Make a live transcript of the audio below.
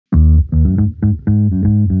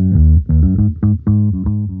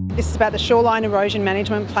This is about the Shoreline Erosion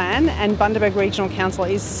Management Plan, and Bundaberg Regional Council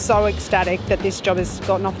is so ecstatic that this job has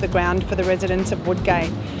gotten off the ground for the residents of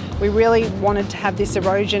Woodgate. We really wanted to have this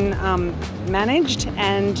erosion managed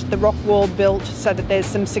and the rock wall built so that there's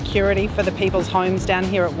some security for the people's homes down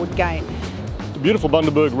here at Woodgate. The beautiful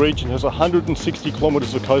Bundaberg region has 160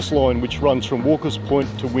 kilometres of coastline which runs from Walker's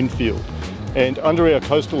Point to Winfield. And under our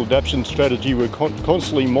coastal adaptation strategy, we're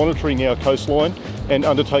constantly monitoring our coastline and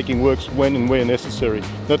undertaking works when and where necessary.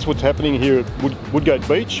 That's what's happening here at Woodgate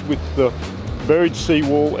Beach with the buried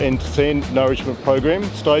seawall and sand nourishment program.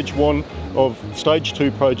 Stage 1 of Stage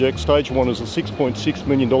 2 project. Stage 1 is a $6.6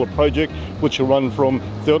 million project which will run from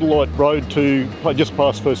Theodolite Road to just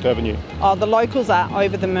past First Avenue. Oh, the locals are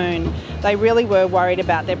over the moon. They really were worried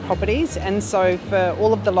about their properties, and so for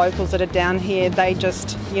all of the locals that are down here, they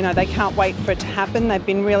just, they can't wait for it to happen. They've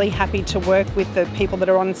been really happy to work with the people that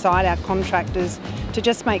are on site, our contractors, to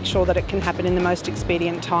just make sure that it can happen in the most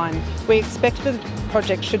expedient time. We expect the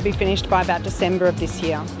project should be finished by about December of this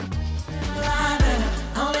year.